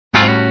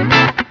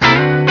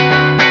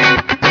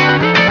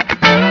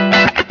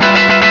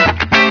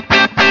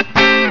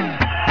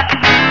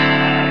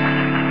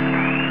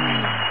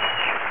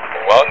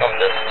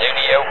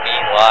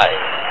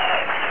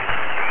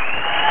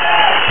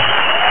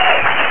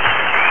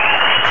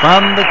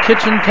From the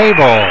kitchen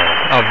table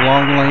of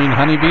Long Lane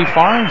Honeybee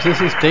Farms, this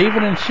is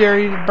David and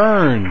Sherry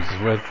Burns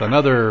with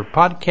another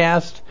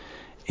podcast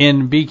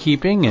in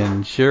beekeeping.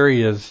 And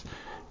Sherry has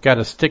got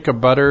a stick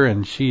of butter,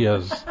 and she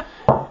is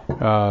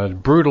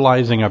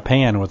brutalizing a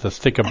pan with a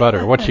stick of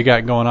butter. What you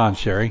got going on,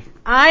 Sherry?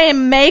 I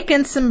am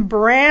making some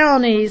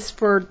brownies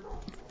for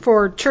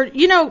church.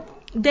 You know,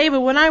 David,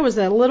 when I was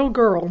a little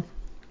girl,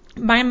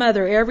 my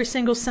mother, every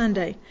single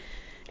Sunday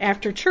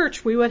after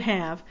church, we would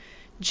have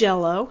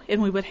Jell-O,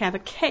 and we would have a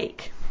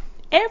cake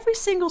every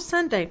single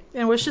Sunday.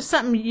 And it was just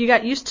something you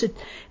got used to.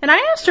 And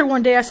I asked her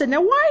one day, I said,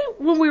 now why,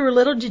 when we were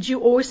little, did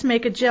you always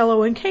make a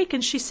Jell-O and cake?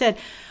 And she said,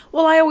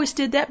 well, I always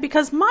did that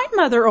because my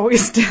mother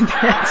always did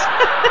that.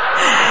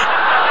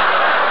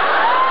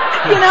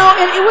 You know,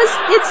 and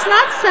it's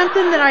not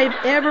something that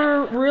I've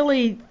ever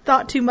really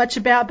thought too much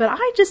about, but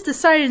I just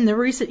decided in the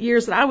recent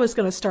years that I was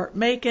going to start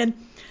making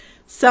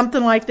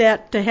something like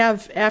that to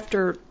have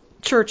after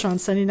church on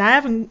Sunday. Now, I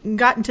haven't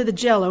gotten to the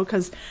Jell-O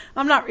because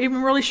I'm not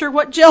even really sure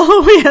what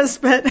Jell-O is,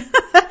 but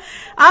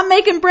I'm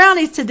making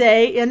brownies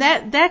today, and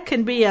that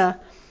can be a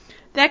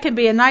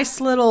nice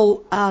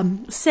little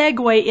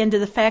segue into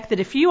the fact that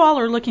if you all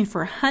are looking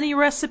for honey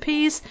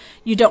recipes,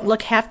 you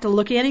don't have to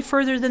look any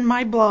further than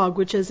my blog,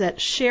 which is at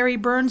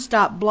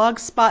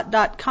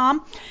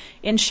sherryburns.blogspot.com,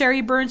 and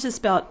Sherry Burns is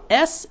spelled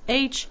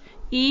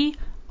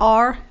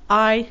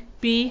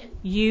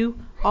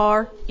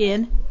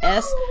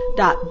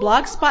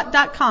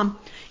SherryBurns.blogspot.com,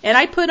 and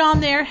I put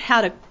on there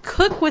how to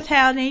cook with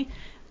honey,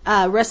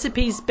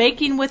 recipes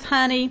baking with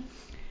honey,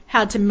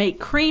 how to make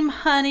cream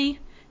honey,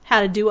 how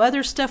to do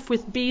other stuff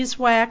with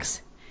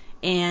beeswax,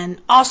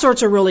 and all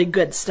sorts of really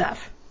good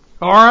stuff.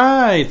 All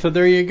right, so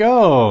there you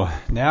go.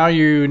 Now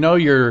you know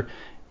you're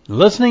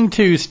listening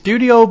to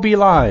Studio Bee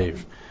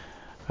Live,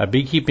 a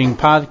beekeeping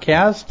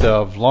podcast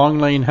of Long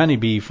Lane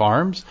Honeybee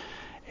Farms.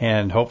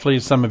 And hopefully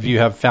some of you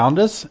have found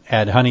us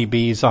at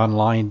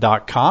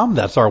honeybeesonline.com.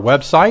 That's our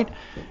website.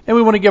 And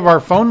we want to give our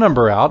phone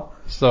number out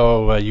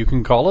so you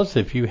can call us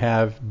if you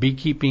have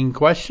beekeeping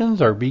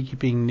questions or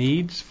beekeeping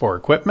needs for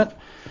equipment.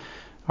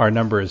 Our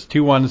number is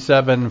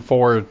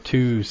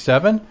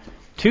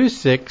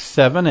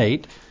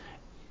 217-427-2678.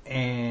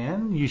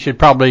 And you should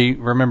probably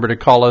remember to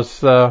call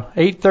us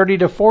 8:30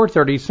 to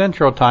 4:30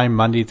 Central Time,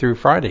 Monday through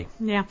Friday.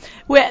 Yeah.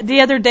 Well,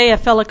 the other day a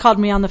fella called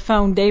me on the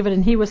phone, David,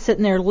 and he was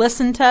sitting there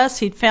listening to us.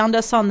 He'd found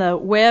us on the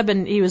web,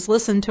 and he was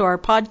listening to our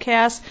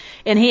podcast,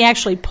 and he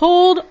actually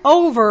pulled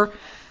over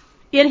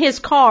in his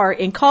car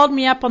and called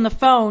me up on the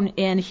phone,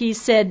 and he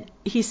said,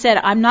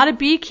 I'm not a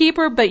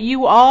beekeeper, but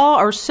you all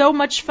are so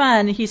much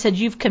fun. He said,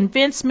 you've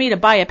convinced me to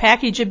buy a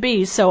package of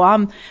bees, so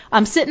I'm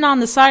sitting on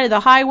the side of the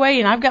highway,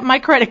 and I've got my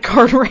credit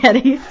card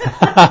ready.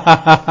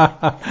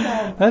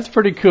 That's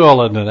pretty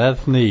cool, isn't it?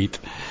 That's neat.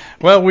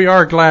 Well, we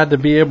are glad to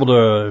be able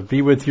to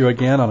be with you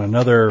again on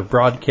another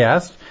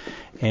broadcast,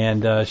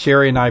 and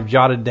Sherry and I have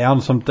jotted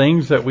down some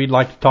things that we'd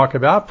like to talk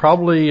about.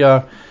 Probably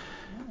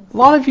a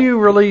lot of you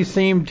really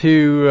seem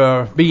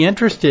to be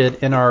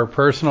interested in our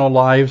personal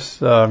lives.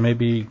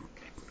 Maybe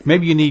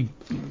you need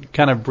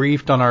kind of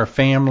briefed on our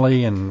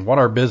family and what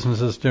our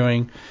business is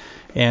doing.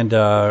 And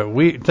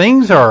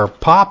things are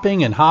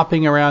popping and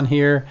hopping around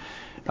here.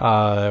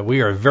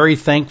 We are very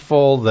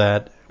thankful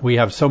that we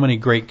have so many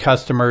great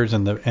customers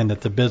and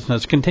that the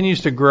business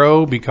continues to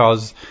grow,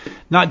 because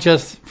not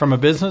just from a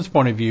business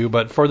point of view,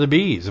 but for the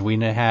bees. We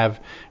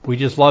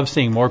just love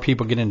seeing more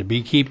people get into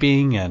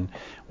beekeeping, and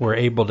we're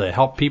able to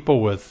help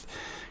people with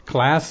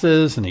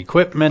classes and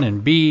equipment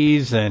and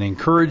bees and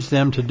encourage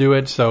them to do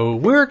it. So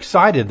we're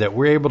excited that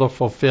we're able to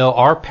fulfill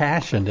our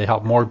passion to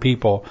help more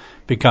people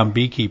become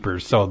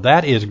beekeepers. So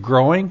that is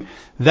growing.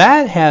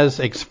 That has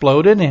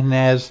exploded and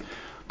has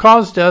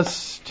caused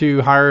us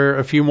to hire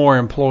a few more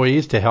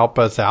employees to help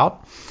us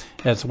out,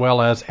 as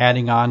well as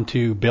adding on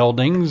to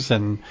buildings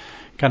and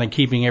kind of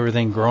keeping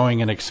everything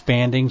growing and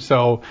expanding.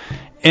 So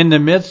in the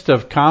midst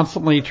of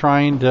constantly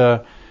trying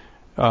to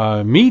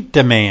meet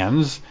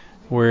demands,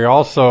 we're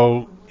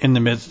also in the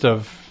midst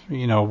of,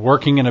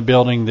 working in a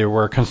building there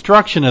where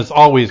construction is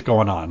always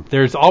going on.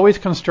 There's always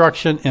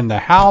construction in the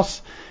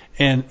house,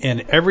 and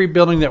in every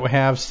building that we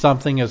have,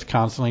 something is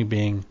constantly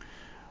being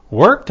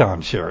worked on,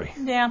 Sherry.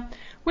 Yeah.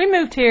 We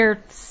moved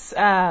here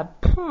 7,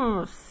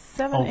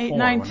 8,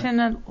 9,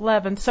 10,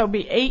 11. So it'll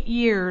be 8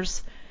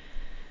 years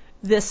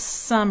this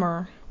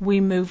summer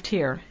we moved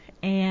here.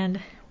 And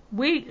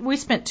we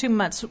spent 2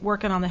 months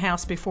working on the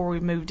house before we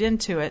moved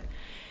into it.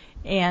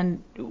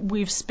 And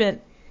we've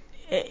spent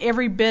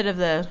every bit of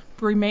the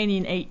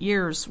remaining 8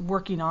 years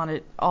working on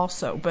it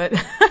also. But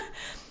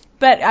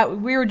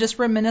we were just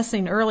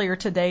reminiscing earlier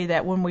today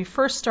that when we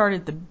first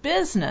started the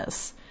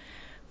business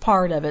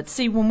part of it,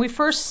 see, when we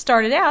first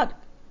started out,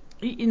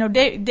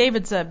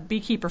 David's a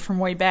beekeeper from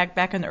way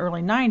back in the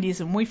early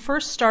 90s, and when we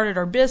first started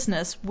our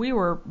business, we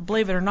were,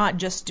 believe it or not,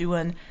 just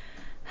doing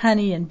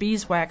honey and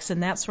beeswax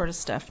and that sort of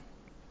stuff.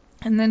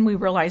 And then we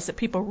realized that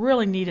people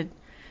really needed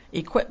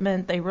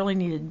equipment, they really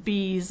needed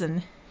bees,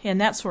 and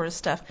and that sort of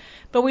stuff.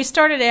 But we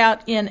started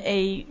out in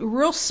a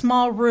real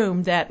small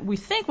room that we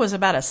think was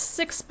about a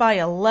 6 by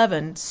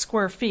 11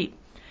 square feet.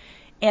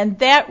 And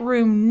that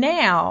room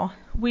now,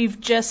 we've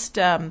just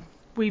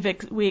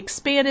we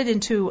expanded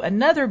into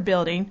another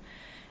building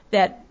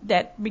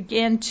that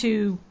began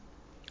to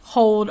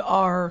hold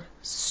our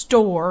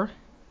store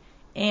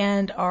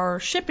and our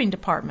shipping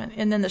department.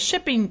 And then the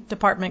shipping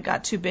department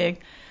got too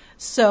big,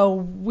 so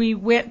we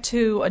went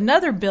to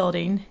another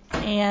building,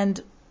 and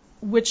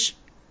which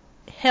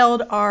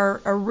held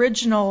our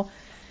original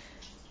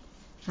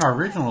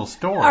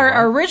store.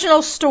 Our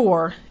original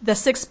store, the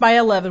 6 by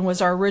 11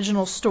 was our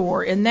original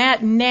store, and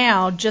that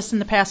now, just in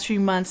the past few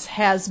months,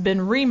 has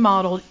been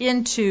remodeled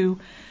into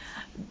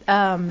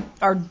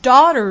our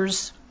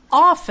daughter's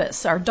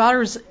office. Our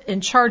daughter's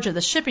in charge of the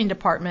shipping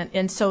department,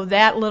 and so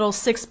that little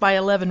 6 by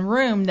 11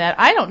 room that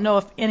I don't know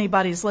if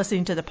anybody's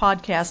listening to the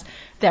podcast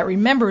that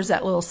remembers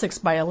that little 6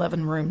 by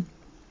 11 room.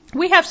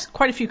 We have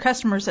quite a few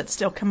customers that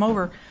still come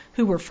over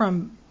who were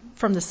from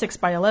the 6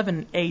 by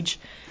 11 age.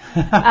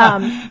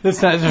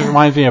 This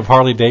reminds me of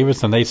Harley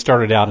Davidson. They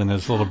started out in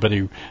this little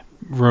bitty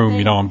room,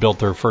 and built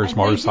their first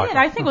motorcycle. They did.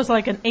 I think it was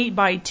like an 8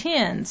 by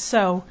 10.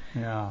 So,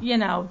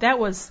 that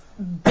was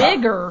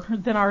bigger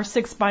than our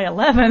 6 by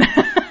 11.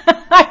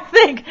 I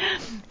think.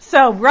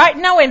 So, wait a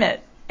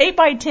minute. 8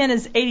 by 10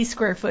 is 80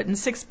 square foot and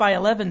 6 by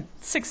 11,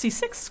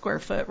 66 square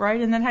foot, right?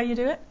 Isn't that how you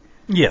do it?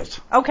 Yes.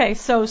 Okay,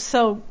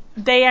 so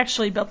they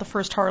actually built the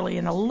first Harley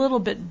in a little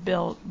bit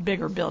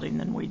bigger building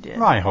than we did.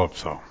 I hope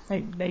so.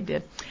 They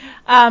did.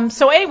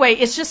 So anyway,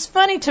 it's just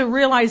funny to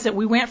realize that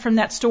we went from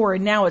that store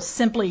and now it's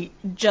simply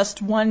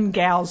just one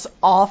gal's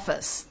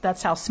office.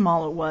 That's how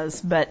small it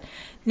was. But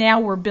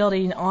now we're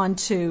building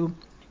onto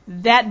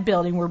that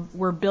building.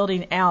 We're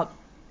building out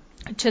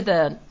to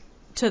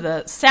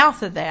the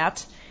south of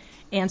that.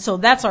 And so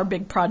that's our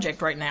big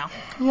project right now.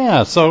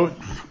 Yeah, so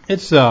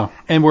it's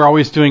and we're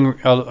always doing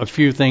a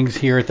few things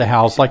here at the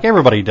house, like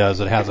everybody does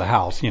that has a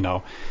house,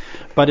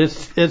 But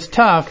it's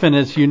tough, and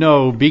as you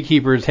know,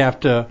 beekeepers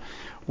have to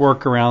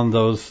work around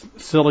those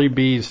silly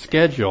bees'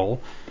 schedule.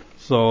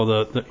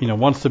 So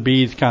once the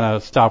bees kind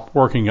of stop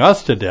working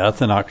us to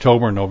death in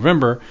October and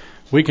November,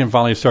 we can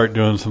finally start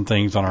doing some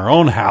things on our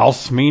own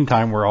house.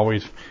 Meantime, we're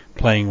always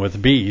playing with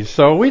bees.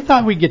 So we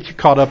thought we'd get you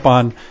caught up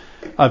on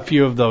a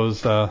few of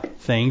those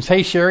things.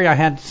 Hey, Sherry, I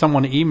had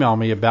someone email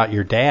me about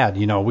your dad.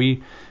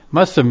 We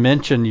must have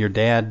mentioned your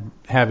dad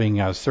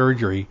having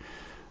surgery.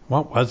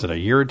 What was it, a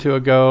year or two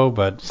ago?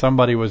 But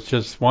somebody was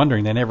just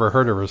wondering. They never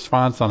heard a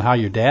response on how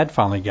your dad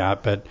finally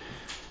got. But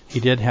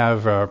he did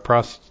have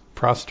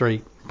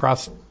prostrate. I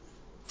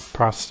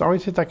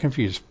always get that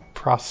confused.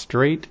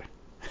 Prostrate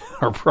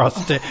or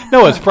prostate?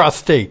 No, it's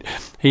prostate.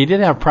 He did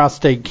have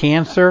prostate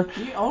cancer.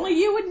 Only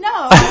you would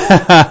know.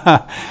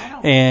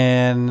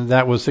 And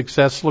that was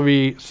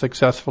successfully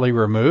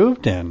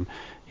removed, and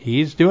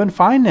he's doing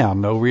fine now.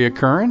 No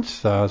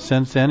reoccurrence.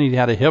 Since then, he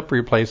had a hip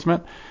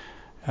replacement,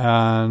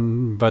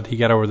 but he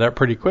got over that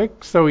pretty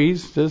quick. So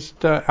he's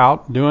just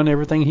out doing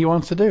everything he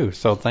wants to do.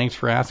 So thanks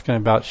for asking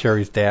about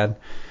Sherry's dad.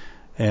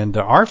 And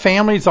our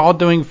family's all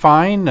doing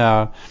fine.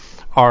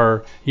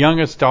 Our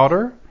youngest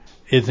daughter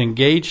is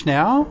engaged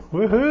now.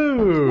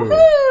 Woohoo!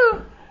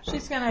 Woohoo!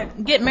 She's gonna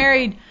get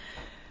married.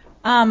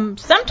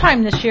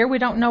 Sometime this year. We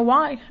don't know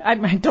why. I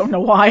don't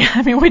know why.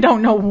 I mean, we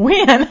don't know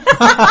when.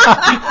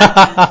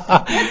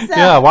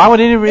 Yeah, why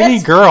would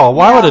any girl,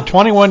 why would a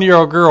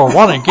 21-year-old girl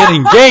want to get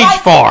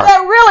engaged for?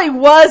 That really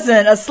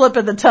wasn't a slip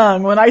of the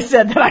tongue when I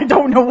said that I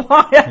don't know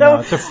why.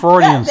 It's a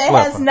Freudian slip.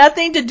 That has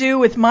nothing to do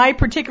with my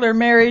particular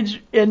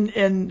marriage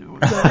in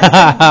my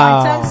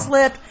tongue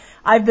slip.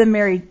 I've been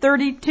married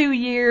 32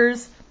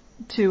 years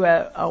to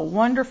a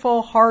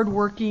wonderful,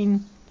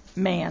 hardworking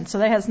man. So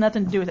that has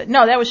nothing to do with it.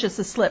 No, that was just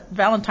a slip.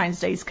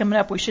 Valentine's Day is coming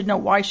up. We should know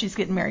why she's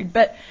getting married.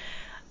 But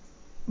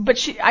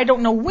I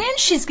don't know when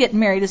she's getting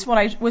married is what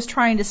I was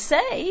trying to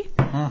say.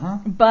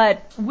 Mm-hmm.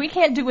 But we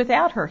can't do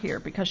without her here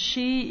because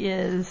she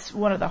is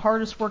one of the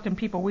hardest working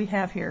people we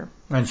have here.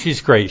 And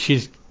she's great.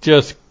 She's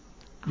just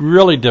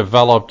really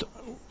developed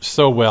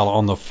so well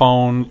on the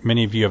phone.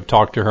 Many of you have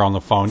talked to her on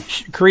the phone.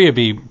 Korea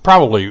be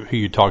probably who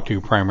you talk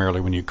to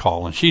primarily when you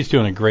call. And she's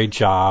doing a great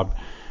job.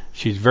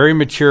 She's very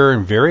mature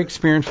and very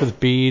experienced with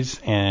bees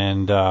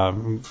and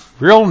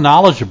real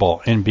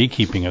knowledgeable in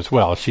beekeeping as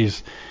well.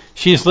 She's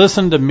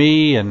listened to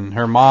me and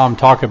her mom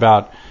talk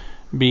about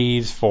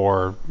bees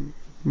for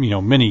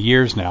many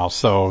years now.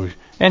 So,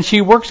 and she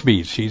works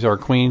bees. She's our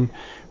queen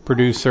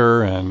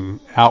producer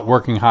and out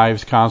working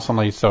hives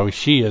constantly. So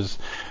she is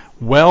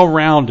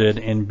well-rounded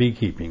in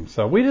beekeeping.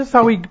 So we just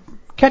thought we'd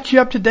catch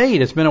you up to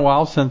date. It's been a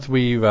while since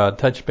we've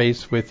touched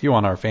base with you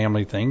on our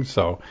family things.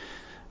 So.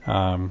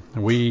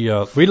 We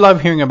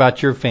love hearing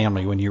about your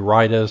family when you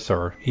write us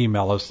or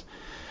email us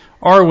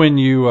or when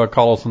you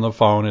call us on the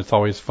phone. It's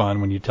always fun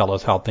when you tell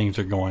us how things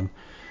are going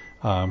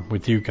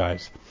with you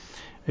guys.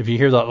 If you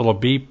hear that little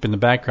beep in the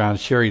background,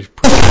 Sherry's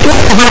pretty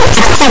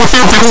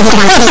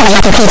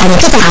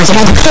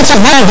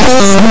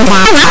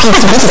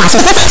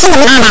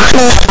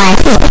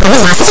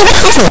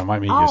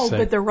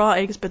But they're raw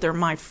eggs, but they're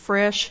my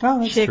fresh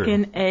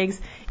chicken eggs.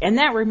 And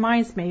that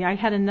reminds me, I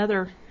had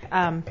another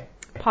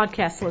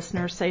podcast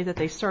listener say that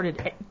they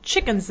started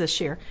chickens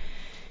this year.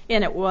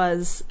 And it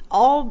was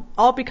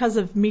all because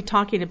of me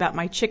talking about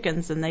my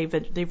chickens, and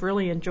they've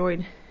really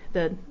enjoyed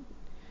the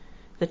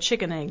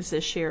chicken eggs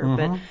this year.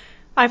 But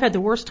I've had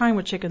the worst time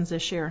with chickens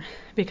this year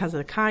because of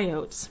the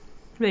coyotes.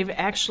 They've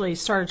actually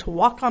started to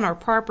walk on our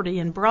property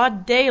in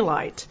broad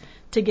daylight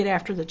to get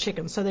after the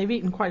chickens. So they've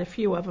eaten quite a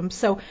few of them.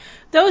 So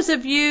those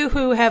of you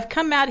who have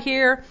come out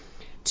here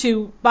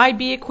to buy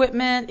bee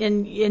equipment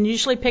and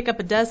usually pick up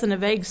a dozen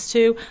of eggs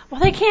too, well,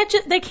 they can't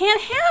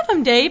have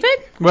them, David.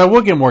 Well,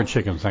 we'll get more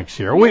chickens next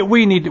year.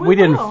 We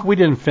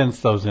didn't fence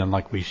those in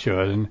like we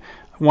should, and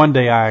one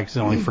day I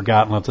accidentally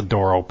forgot and left the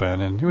door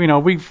open, and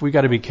we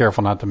got to be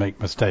careful not to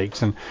make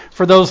mistakes. And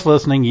for those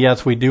listening,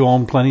 yes, we do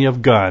own plenty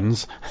of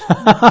guns,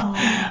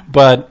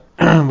 but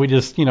we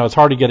just it's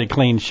hard to get a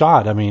clean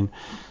shot. I mean,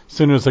 as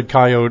soon as a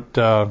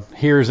coyote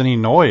hears any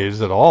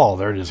noise at all,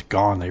 they're just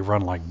gone. They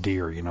run like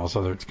deer,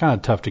 so it's kind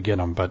of tough to get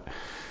them. But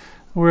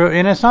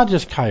and it's not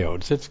just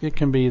coyotes. It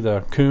can be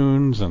the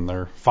coons and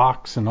their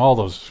fox and all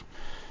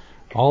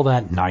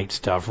that night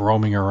stuff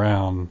roaming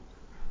around.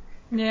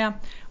 Yeah.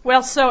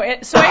 Well, so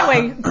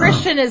anyway,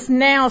 Christian is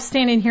now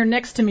standing here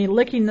next to me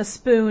licking the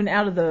spoon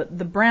out of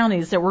the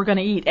brownies that we're going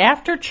to eat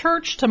after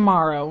church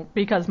tomorrow,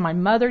 because my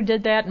mother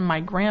did that and my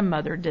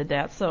grandmother did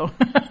that. So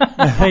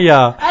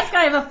yeah, that's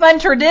kind of a fun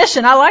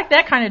tradition. I like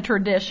that kind of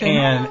tradition.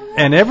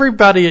 And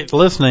everybody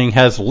listening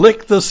has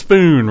licked the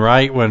spoon,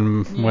 right?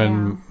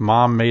 When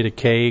Mom made a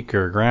cake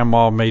or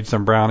Grandma made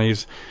some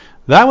brownies.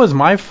 That was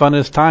my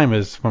funnest time,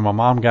 is when my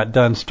mom got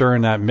done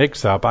stirring that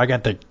mix up. I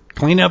got to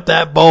clean up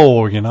that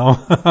bowl,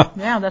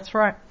 Yeah, that's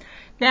right.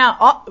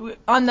 Now,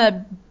 on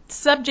the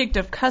subject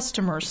of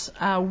customers,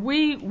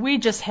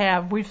 we've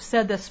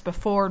said this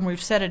before and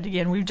we've said it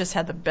again, we've just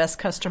had the best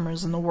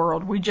customers in the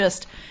world.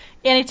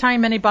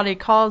 Anytime anybody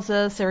calls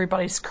us,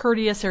 everybody's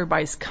courteous,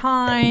 everybody's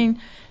kind.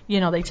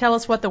 They tell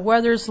us what the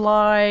weather's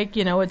like.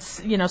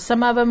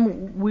 Some of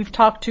them we've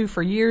talked to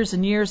for years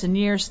and years and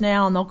years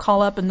now, and they'll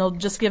call up and they'll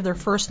just give their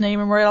first name,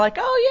 and we're like,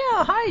 oh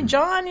yeah, hi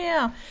John,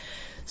 yeah.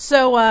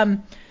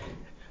 So,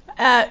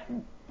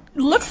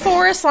 look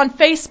for us on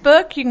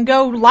Facebook. You can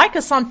go like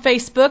us on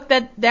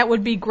Facebook. That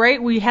would be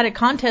great. We had a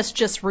contest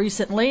just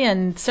recently,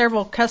 and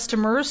several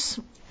customers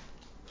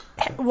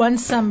won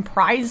some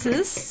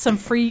prizes, some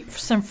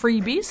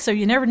freebies. So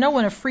you never know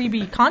when a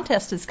freebie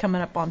contest is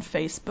coming up on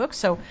Facebook.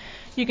 So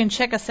you can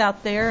check us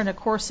out there, and of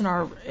course in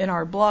our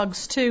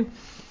blogs too.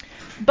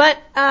 But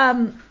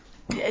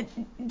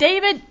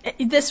David,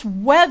 this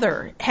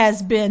weather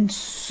has been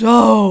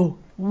so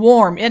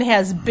warm. It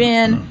has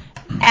been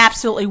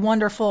absolutely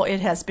wonderful.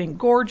 It has been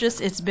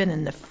gorgeous. It's been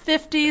in the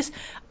 50s.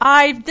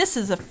 This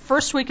is the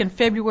first week in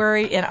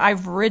February, and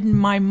I've ridden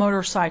my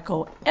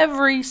motorcycle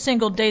every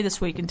single day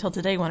this week until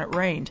today when it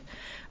rained.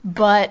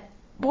 But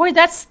boy,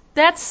 that's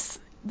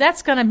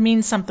going to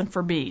mean something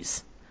for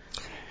bees.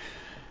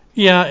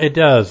 Yeah, it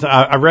does.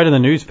 I read in the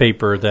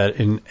newspaper that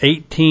in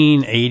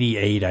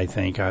 1888, I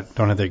think, I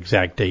don't have the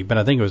exact date, but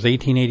I think it was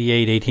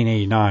 1888,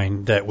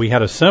 1889, that we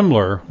had a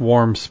similar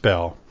warm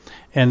spell.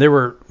 And there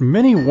were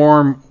many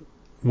warm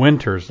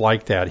winters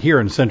like that here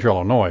in Central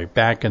Illinois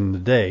back in the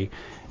day.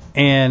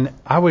 And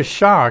I was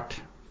shocked,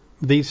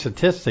 these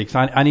statistics.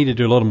 I need to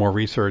do a little more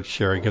research,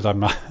 Sherry, because I'm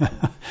not.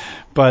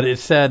 But it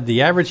said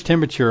the average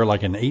temperature,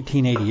 like in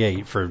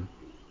 1888 for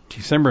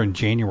December and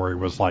January,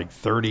 was like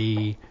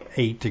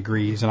 38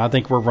 degrees. And I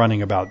think we're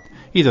running about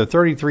either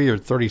 33 or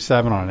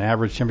 37 on an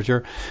average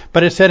temperature.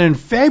 But it said in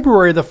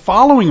February, the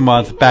following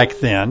month back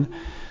then,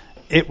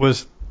 it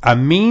was a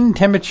mean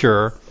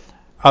temperature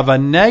of a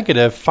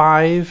negative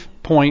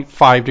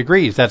 5.5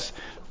 degrees. That's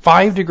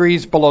 5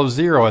 degrees below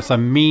zero. It's a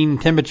mean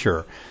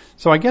temperature.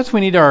 So I guess we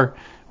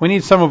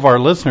need some of our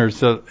listeners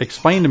to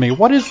explain to me,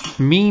 what does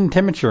mean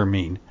temperature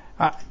mean?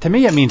 To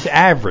me, it means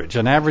average,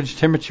 an average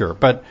temperature.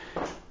 But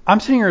I'm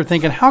sitting here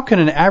thinking, how can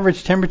an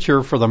average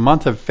temperature for the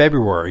month of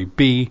February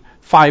be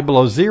 5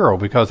 below zero?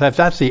 Because if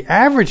that's the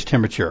average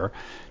temperature,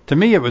 to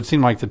me it would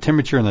seem like the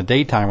temperature in the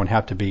daytime would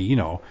have to be,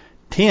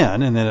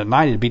 10, and then at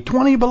night it'd be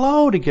 20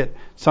 below to get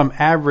some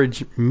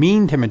average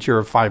mean temperature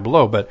of 5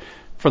 below. But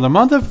for the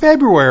month of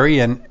February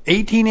in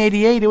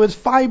 1888, it was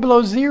 5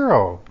 below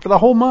zero for the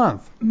whole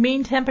month.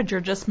 Mean temperature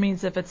just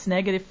means if it's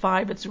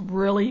 -5, it's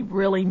really,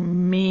 really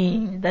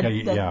mean. I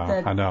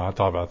know. I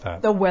thought about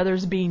that. The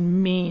weather's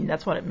being mean.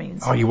 That's what it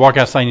means. Oh, you walk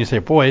outside and you say,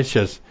 boy,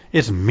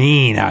 it's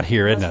mean out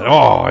here, isn't it?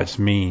 Right. Oh, it's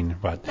mean.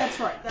 But that's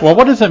right. Well,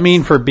 what does it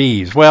mean for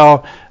bees?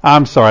 Well,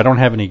 I'm sorry, I don't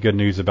have any good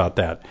news about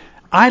that.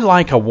 I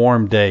like a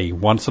warm day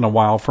once in a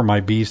while for my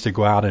bees to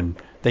go out, and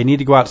they need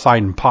to go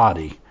outside and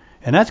potty.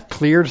 And that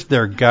clears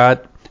their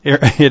gut.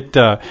 It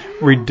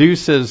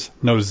reduces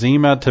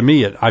nosema. To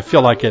me, I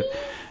feel like it.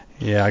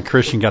 Yeah,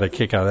 Christian got a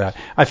kick out of that.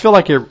 I feel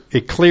like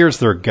it clears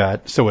their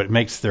gut, so it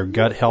makes their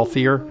gut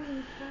healthier.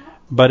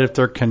 But if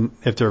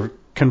they're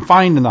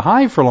confined in the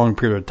hive for a long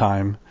period of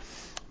time,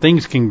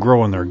 things can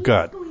grow in their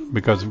gut,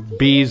 because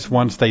bees,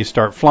 once they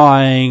start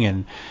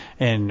flying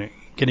and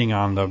getting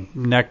on the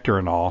nectar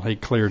and all,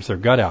 it clears their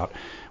gut out.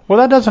 Well,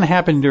 that doesn't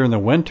happen during the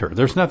winter.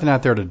 There's nothing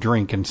out there to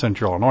drink in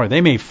central Illinois.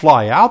 They may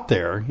fly out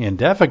there and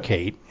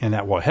defecate, and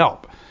that will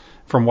help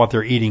from what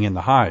they're eating in the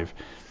hive.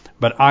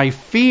 But I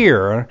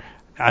fear,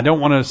 I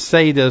don't want to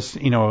say this,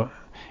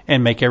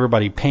 and make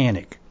everybody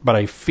panic, but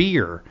I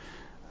fear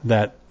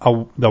that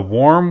the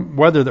warm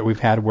weather that we've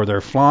had, where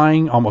they're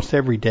flying almost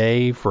every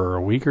day for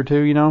a week or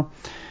two,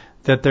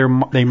 that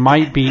they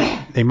might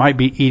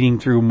be eating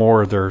through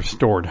more of their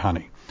stored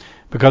honey.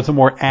 Because the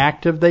more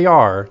active they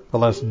are, the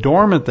less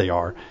dormant they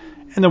are,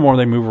 and the more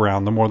they move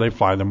around, the more they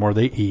fly, the more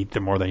they eat,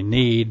 the more they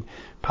need.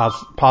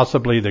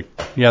 Possibly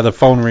the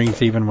phone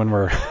rings even when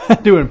we're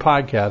doing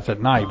podcasts at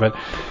night.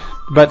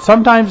 But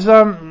sometimes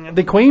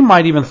the queen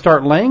might even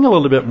start laying a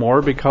little bit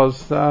more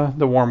because the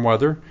warm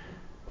weather,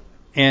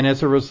 and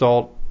as a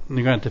result,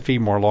 you're going to have to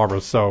feed more larvae.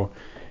 So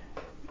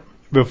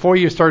before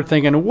you start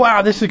thinking,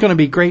 wow, this is going to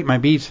be great, my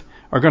bees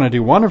are going to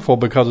do wonderful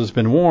because it's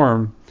been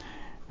warm,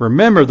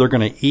 remember, they're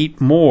going to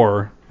eat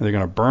more, they're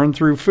going to burn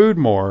through food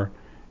more,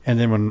 and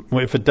then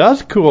if it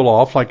does cool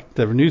off, like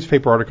the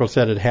newspaper article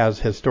said it has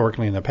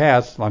historically in the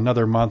past,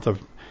 another month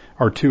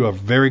or two of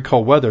very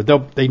cold weather,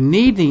 they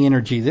need the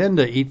energy then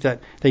to eat that.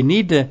 They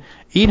need to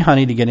eat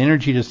honey to get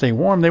energy to stay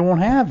warm. They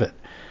won't have it.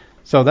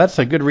 So that's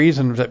a good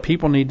reason that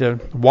people need to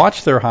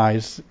watch their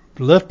hives,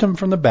 lift them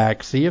from the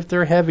back, see if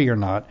they're heavy or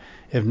not.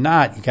 If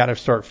not, you got to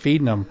start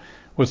feeding them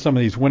with some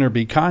of these winter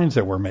bee kinds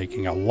that we're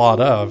making a lot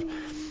of.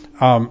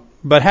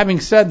 But having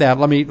said that,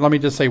 let me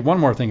just say one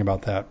more thing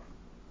about that.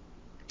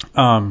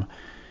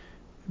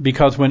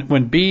 Because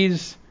when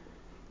bees,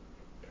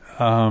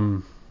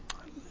 I'll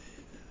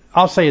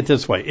say it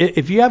this way: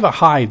 if you have a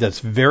hive that's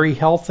very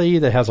healthy,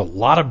 that has a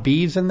lot of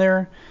bees in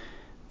there,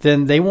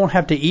 then they won't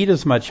have to eat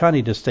as much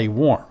honey to stay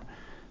warm.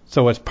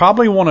 So it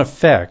probably won't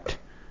affect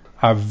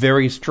a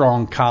very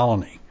strong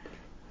colony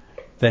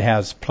that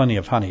has plenty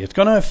of honey. It's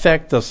going to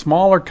affect the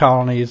smaller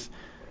colonies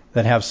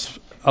that have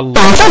a lot.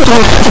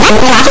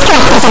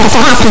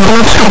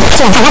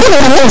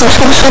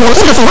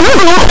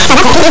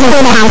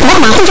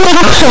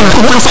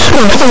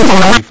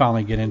 We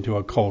finally get into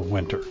a cold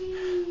winter.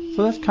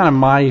 So that's kind of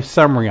my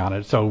summary on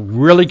it. So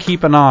really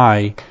keep an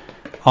eye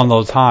on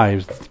those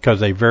hives, because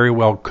they very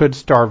well could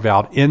starve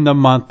out in the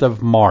month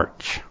of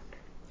March.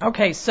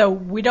 Okay, so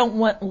we don't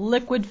want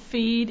liquid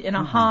feed in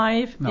a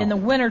hive in the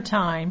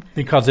wintertime.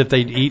 Because if they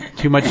eat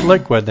too much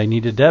liquid, they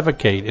need to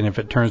defecate, and if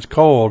it turns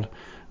cold,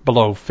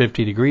 below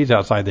 50 degrees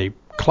outside, they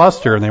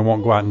cluster and they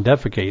won't go out and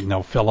defecate, and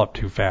they'll fill up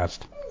too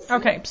fast.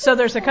 Okay, so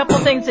there's a couple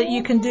of things that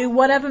you can do.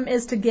 One of them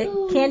is to get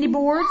candy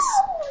boards.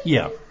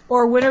 Yeah.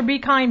 Or winter bee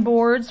kind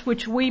boards,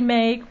 which we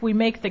make. We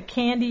make the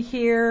candy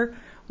here.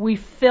 We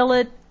fill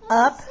it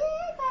up.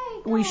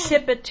 We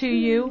ship it to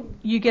you.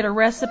 You get a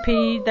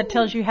recipe that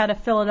tells you how to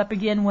fill it up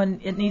again when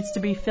it needs to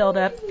be filled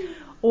up.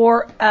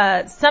 Or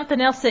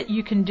something else that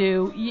you can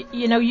do,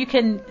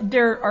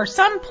 there are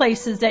some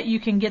places that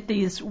you can get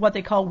these, what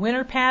they call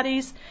winter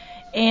patties.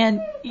 And,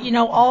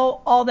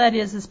 all that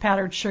is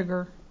powdered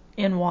sugar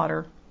in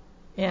water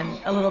and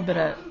a little bit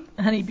of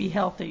Honeybee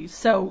Healthy.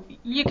 So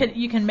you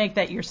can make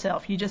that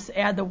yourself. You just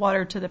add the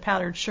water to the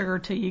powdered sugar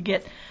till you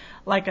get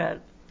like a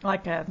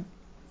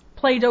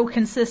Play-Doh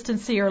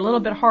consistency, or a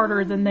little bit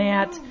harder than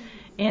that,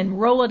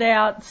 and roll it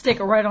out, stick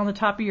it right on the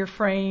top of your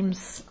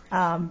frames.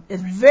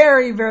 It's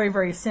very, very,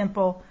 very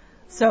simple.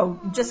 So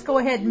just go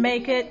ahead and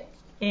make it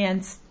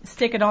and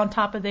stick it on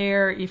top of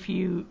there if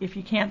you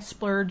can't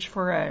splurge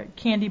for a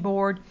candy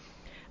board.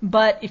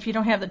 But if you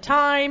don't have the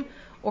time,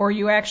 or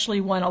you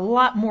actually want a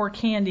lot more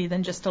candy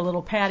than just a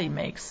little patty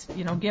makes,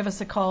 give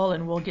us a call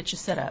and we'll get you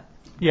set up.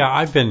 Yeah,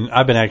 I've been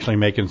actually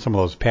making some of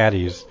those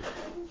patties.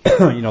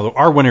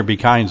 Our winter bee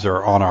kinds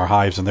are on our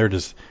hives, and they're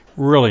just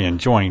really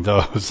enjoying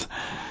those.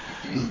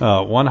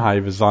 One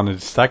hive is on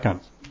its second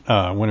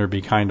winter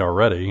bee kind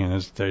already,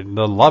 and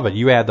they'll love it.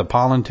 You add the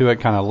pollen to it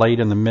kind of late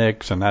in the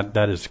mix, and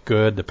that is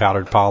good, the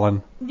powdered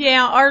pollen.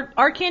 Yeah,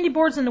 our candy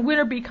boards and the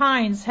winter bee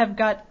kinds have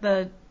got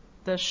the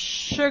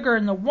sugar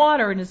in the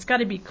water, and it's got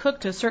to be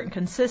cooked to a certain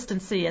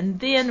consistency. And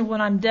then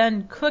when I'm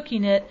done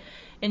cooking it,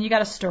 and you got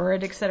to stir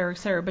it, et cetera, et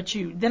cetera. But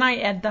then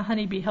I add the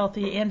Honeybee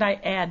Healthy, and I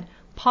add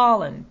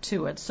pollen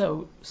to it,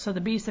 so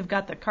the bees have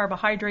got the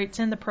carbohydrates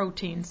and the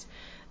proteins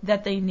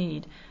that they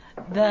need.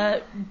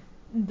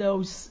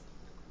 Those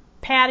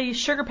patties,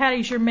 sugar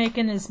patties you're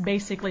making, is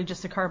basically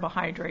just the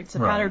carbohydrates. The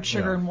powdered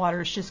sugar and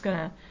water is just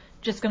gonna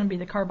be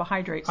the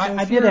carbohydrates. So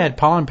I did add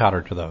pollen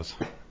powder to those.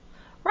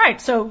 Right,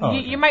 so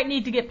you might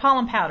need to get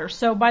pollen powder.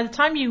 So by the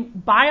time you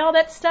buy all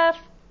that stuff,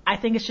 I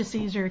think it's just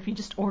easier if you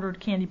just ordered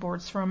candy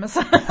boards from us.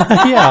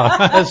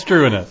 Yeah, that's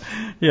true, isn't it?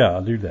 Yeah,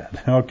 I'll do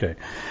that. Okay.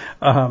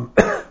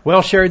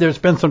 Well, Sherry, there's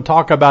been some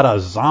talk about a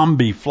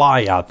zombie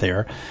fly out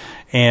there,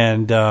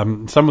 and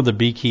some of the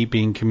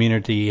beekeeping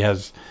community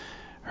has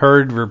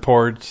heard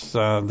reports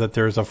that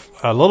there's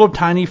a little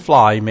tiny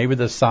fly, maybe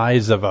the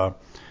size of a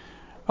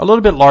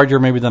little bit larger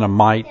maybe than a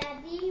mite,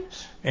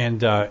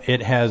 and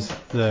it has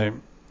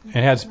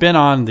been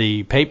on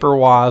the paper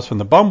wasps and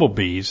the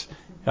bumblebees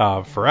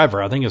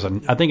forever. I think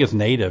it's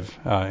native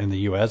in the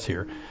U.S.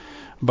 here,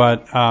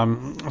 but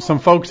some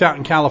folks out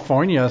in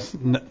California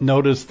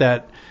noticed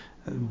that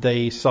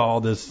they saw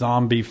this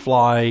zombie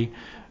fly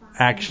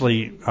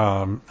actually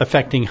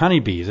affecting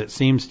honeybees. It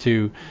seems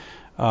to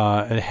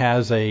it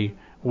has a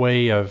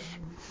way of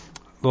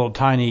little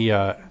tiny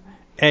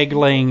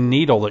egg-laying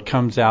needle that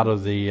comes out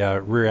of the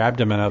rear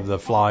abdomen of the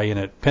fly, and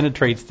it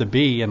penetrates the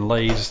bee and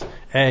lays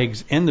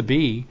eggs in the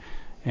bee,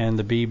 and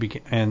the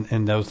bee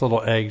and those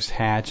little eggs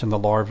hatch, and the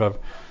larva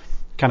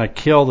kind of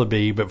kill the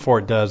bee. Before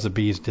it does, the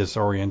bee is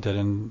disoriented,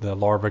 and the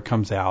larva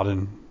comes out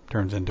and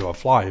turns into a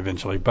fly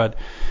eventually. But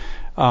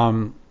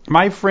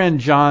my friend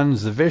John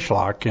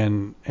Zavishlak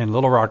in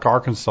Little Rock,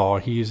 Arkansas,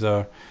 he's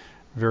a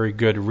very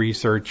good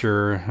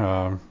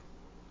researcher,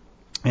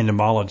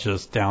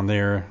 entomologist down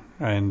there,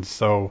 and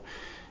so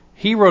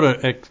he wrote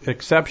an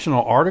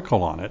exceptional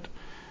article on it.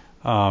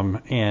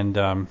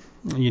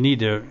 You need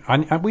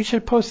to. We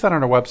should post that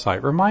on our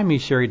website. Remind me,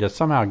 Sherry, to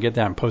somehow get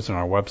that and post it on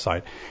our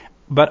website.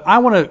 But I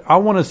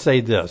want to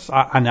say this,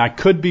 and I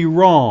could be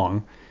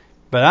wrong,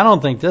 but I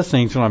don't think this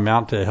thing's going to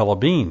amount to a hill of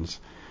beans.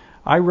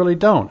 I really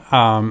don't.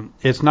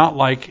 It's not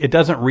like it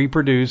doesn't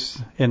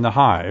reproduce in the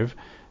hive,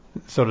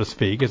 so to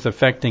speak. It's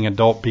affecting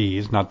adult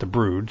bees, not the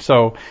brood.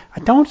 So I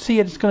don't see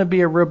it's going to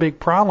be a real big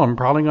problem.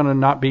 Probably going to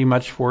not be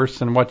much worse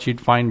than what you'd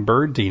find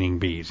birds eating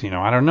bees.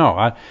 I don't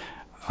know.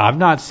 I've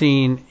not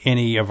seen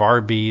any of our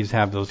bees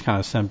have those kind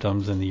of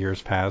symptoms in the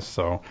years past.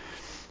 So,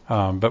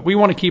 but we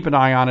want to keep an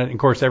eye on it. Of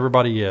course,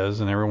 everybody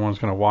is, and everyone's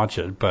going to watch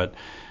it. But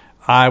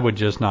I would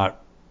just not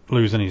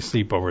lose any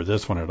sleep over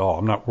this one at all.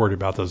 I'm not worried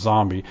about the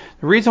zombie.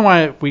 The reason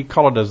why we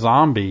call it a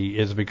zombie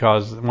is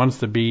because once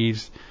the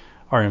bees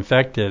are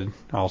infected,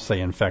 I'll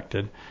say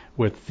infected,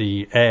 with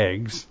the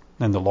eggs,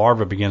 and the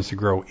larva begins to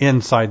grow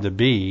inside the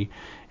bee,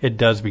 it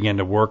does begin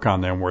to work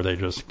on them where they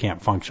just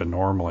can't function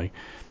normally.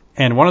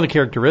 And one of the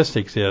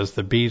characteristics is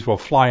the bees will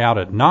fly out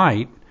at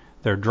night,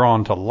 they're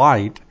drawn to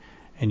light,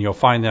 and you'll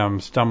find them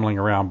stumbling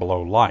around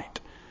below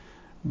light.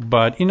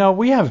 But,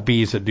 we have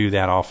bees that do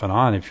that off and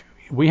on. If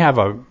we have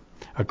a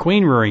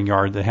queen rearing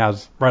yard that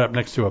has right up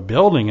next to a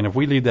building, and if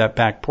we leave that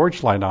back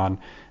porch light on,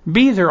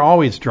 bees are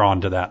always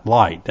drawn to that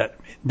light. That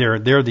they're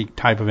the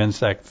type of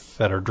insects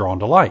that are drawn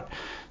to light.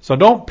 So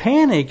don't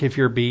panic if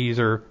your bees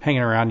are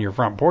hanging around your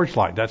front porch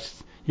light.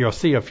 You'll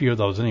see a few of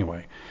those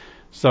anyway.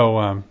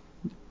 So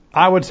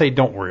I would say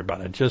don't worry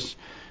about it. Just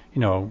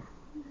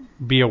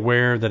be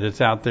aware that it's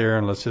out there,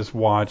 and let's just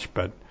watch.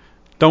 But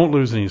don't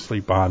lose any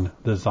sleep on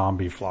the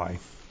zombie fly.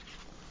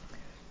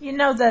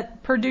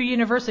 That Purdue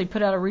University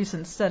put out a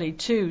recent study,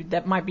 too,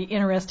 that might be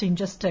interesting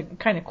just to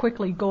kind of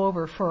quickly go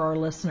over for our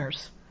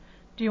listeners.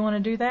 Do you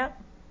want to do that?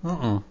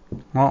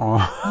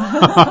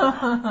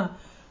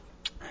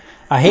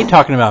 I hate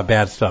talking about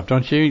bad stuff,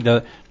 don't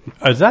you?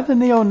 Is that the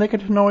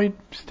neonicotinoid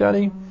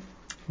study?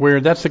 Where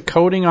that's a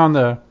coating on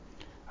the...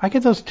 I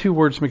get those two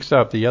words mixed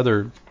up,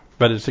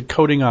 but it's a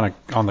coating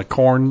on the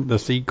corn, the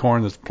seed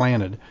corn that's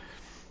planted,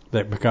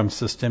 that becomes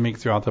systemic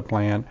throughout the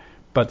plant.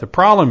 But the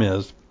problem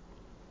is,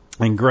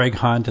 and Greg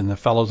Hunt and the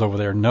fellows over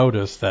there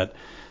noticed that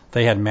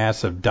they had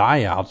massive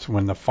die-outs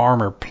when the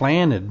farmer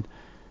planted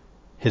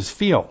his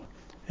field.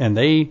 And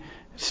they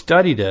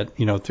studied it,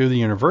 through the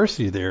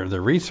university there,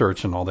 the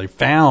research and all. They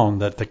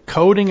found that the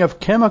coating of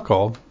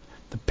chemical,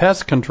 the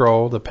pest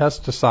control, the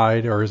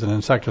pesticide, or is an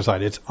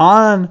insecticide, it's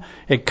coated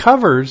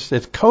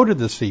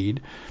the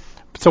seed.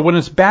 So when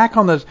it's back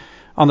on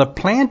the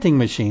planting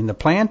machine, the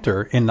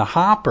planter, in the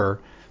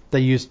hopper, they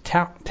use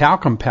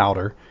talcum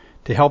powder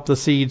to help the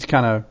seeds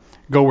kind of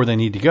go where they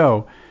need to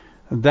go.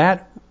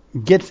 That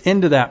gets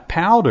into that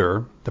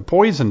powder, the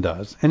poison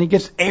does, and it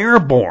gets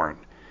airborne.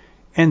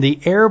 And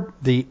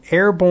the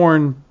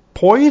airborne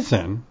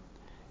poison,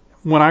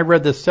 when I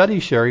read the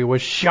study, Sherry,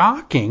 was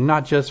shocking,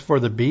 not just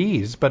for the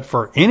bees, but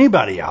for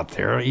anybody out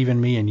there,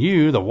 even me and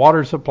you, the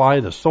water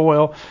supply, the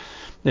soil.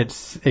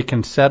 It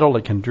can settle,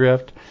 it can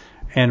drift.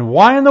 And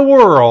why in the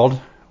world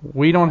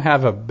we don't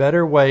have a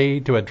better way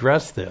to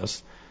address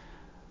this?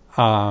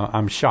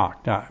 I'm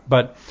shocked.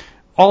 But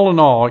all in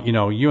all,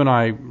 you and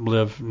I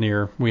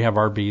we have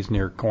our bees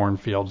near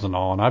cornfields and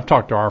all, and I've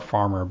talked to our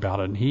farmer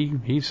about it, and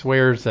he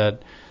swears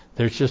that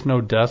there's just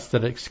no dust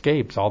that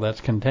escapes, all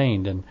that's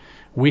contained, and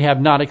we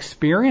have not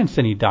experienced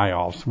any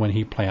die-offs when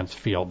he plants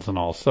fields and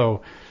all.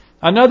 So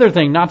another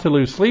thing not to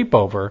lose sleep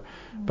over,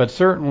 but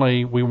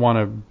certainly we want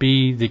to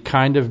be the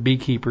kind of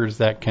beekeepers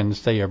that can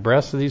stay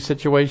abreast of these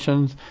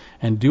situations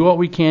and do what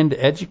we can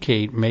to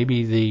educate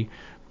maybe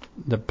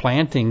the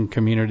planting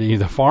community,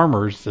 the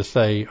farmers, to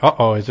say,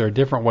 is there a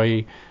different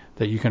way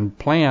that you can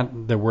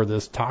plant where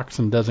this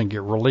toxin doesn't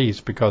get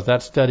released? Because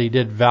that study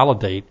did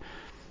validate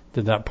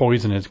that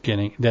poison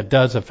that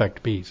does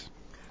affect bees.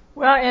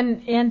 Well,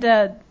 and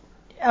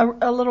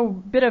a little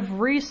bit of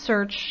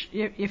research,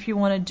 if you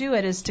want to do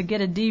it, is to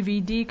get a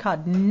DVD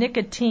called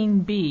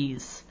Nicotine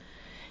Bees.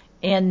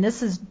 And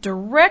this is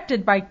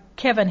directed by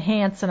Kevin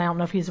Hansen. I don't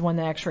know if he's the one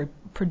that actually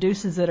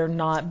produces it or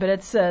not, but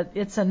it's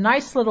a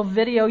nice little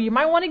video you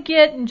might want to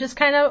get and just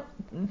kind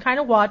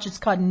of watch. It's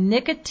called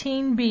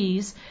Nicotine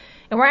Bees,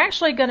 and we're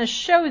actually going to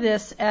show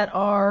this at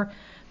our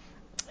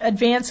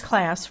advanced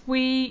class.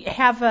 We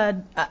have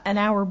an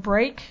hour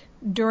break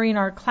during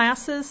our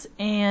classes,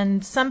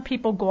 and some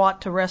people go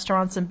out to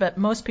restaurants, but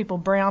most people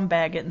brown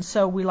bag it, and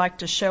so we like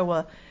to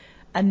show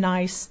a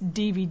nice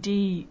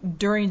DVD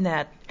during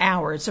that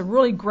hour. It's a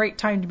really great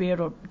time to be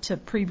able to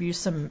preview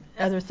some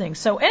other things.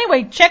 So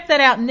anyway, check that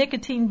out,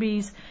 Nicotine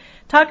Bees.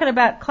 Talking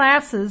about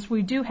classes,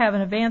 we do have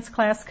an advanced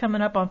class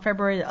coming up on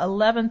February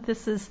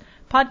 11th.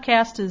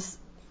 Podcast is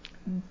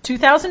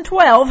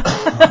 2012.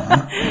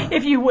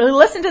 If you will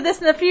listen to this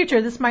in the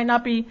future, this might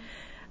not be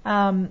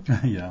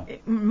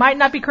it might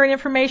not be current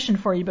information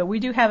for you, but we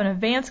do have an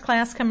advanced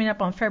class coming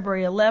up on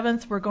February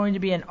 11th. We're going to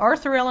be in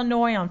Arthur,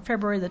 Illinois on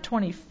February the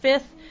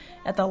 25th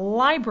at the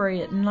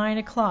library at 9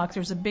 o'clock.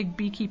 There's a big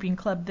beekeeping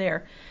club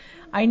there.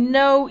 I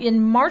know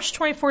in March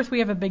 24th we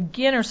have a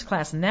beginner's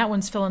class, and that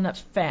one's filling up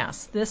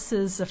fast. This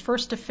is the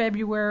 1st of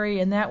February,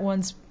 and that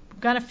one's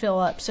going to fill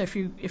up. So if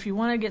you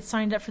want to get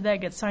signed up for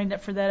that, get signed up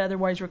for that.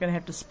 Otherwise, we're going to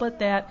have to split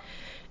that.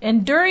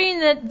 And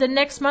during the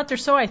next month or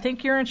so, I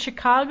think you're in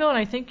Chicago, and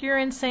I think you're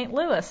in St.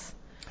 Louis.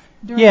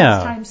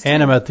 Yeah,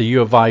 and I'm at the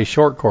U of I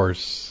short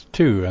course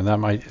too, and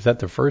is that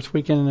the first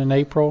weekend in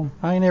April?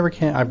 I never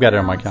can. I've got it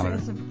on my calendar.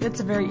 It's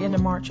the very end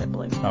of March, I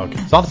believe. Okay,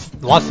 so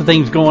lots of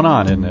things going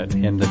on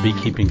in the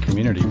beekeeping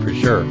community for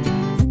sure.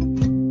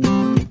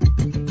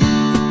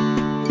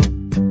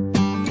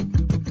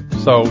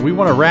 So we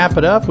want to wrap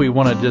it up. We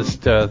want to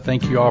just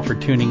thank you all for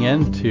tuning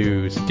in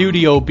to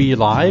Studio Bee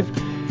Live,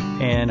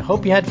 and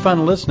hope you had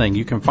fun listening.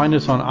 You can find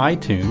us on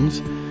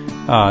iTunes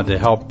to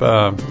help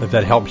if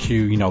that helps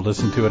you,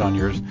 listen to it on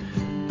your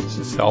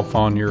cell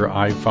phone, your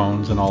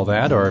iPhones, and all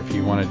that. Or if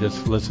you want to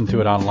just listen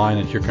to it online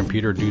at your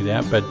computer, do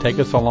that. But take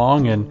us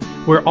along, and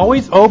we're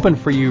always open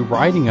for you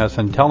writing us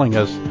and telling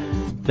us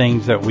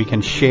things that we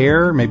can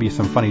share, maybe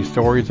some funny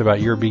stories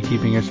about your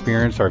beekeeping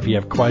experience, or if you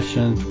have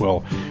questions,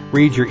 we'll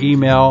read your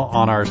email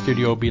on our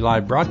Studio Bee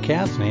Live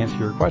broadcast and answer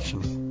your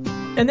questions.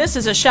 And this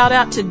is a shout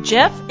out to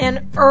Jeff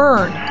and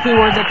Ern, who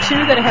are the two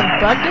that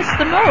have bugged us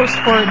the most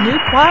for a new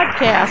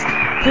podcast.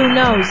 Who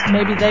knows?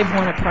 Maybe they've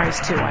won a prize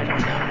too. I don't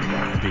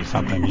know. Could be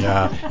something,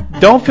 yeah.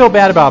 Don't feel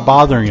bad about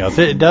bothering us.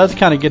 It does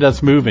kind of get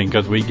us moving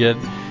because we get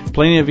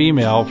plenty of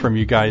email from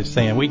you guys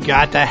saying, we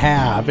got to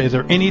have, is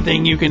there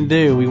anything you can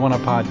do? We want a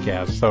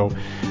podcast. So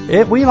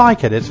we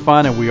like it. It's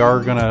fun, and we are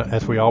going to,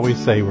 as we always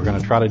say, we're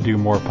going to try to do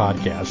more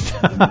podcasts.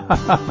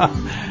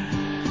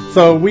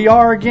 So we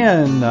are,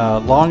 again,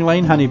 Long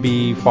Lane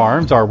Honeybee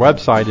Farms. Our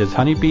website is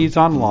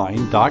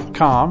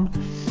honeybeesonline.com,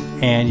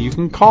 and you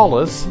can call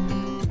us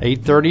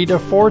 8:30 to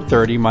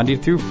 4:30 Monday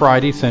through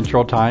Friday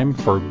Central Time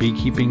for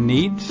beekeeping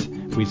needs.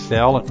 We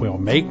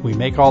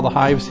make all the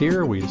hives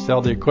here. We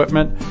sell the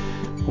equipment.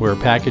 We're a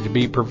packaged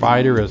bee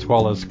provider as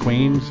well as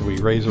queens. We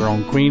raise our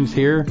own queens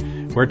here.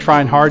 We're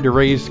trying hard to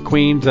raise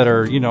queens that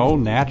are,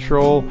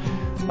 natural.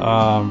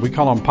 We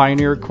call them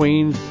pioneer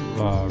queens,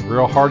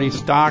 real hardy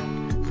stock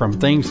from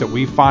things that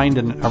we find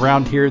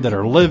around here that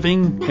are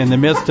living in the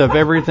midst of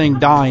everything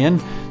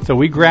dying. So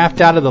we graft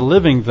out of the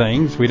living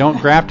things. We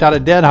don't graft out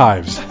of dead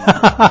hives.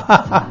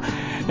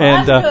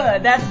 And,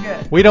 that's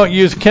good. We don't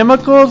use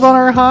chemicals on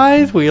our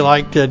hives. We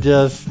like to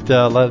just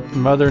let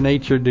Mother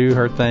Nature do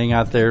her thing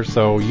out there.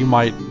 So you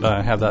might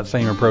have that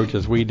same approach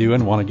as we do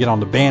and want to get on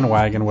the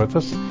bandwagon with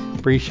us.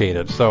 Appreciate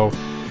it. So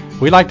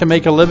we like to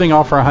make a living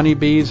off our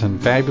honeybees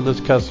and fabulous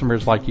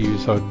customers like you.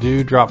 So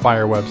do drop by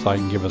our website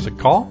and give us a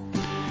call.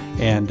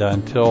 And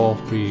until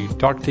we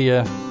talk to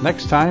you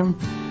next time,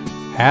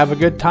 have a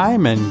good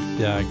time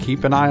and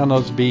keep an eye on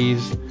those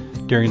bees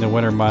during the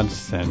winter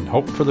months and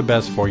hope for the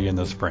best for you in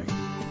the spring.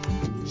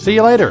 See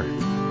you later.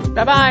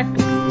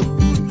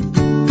 Bye-bye.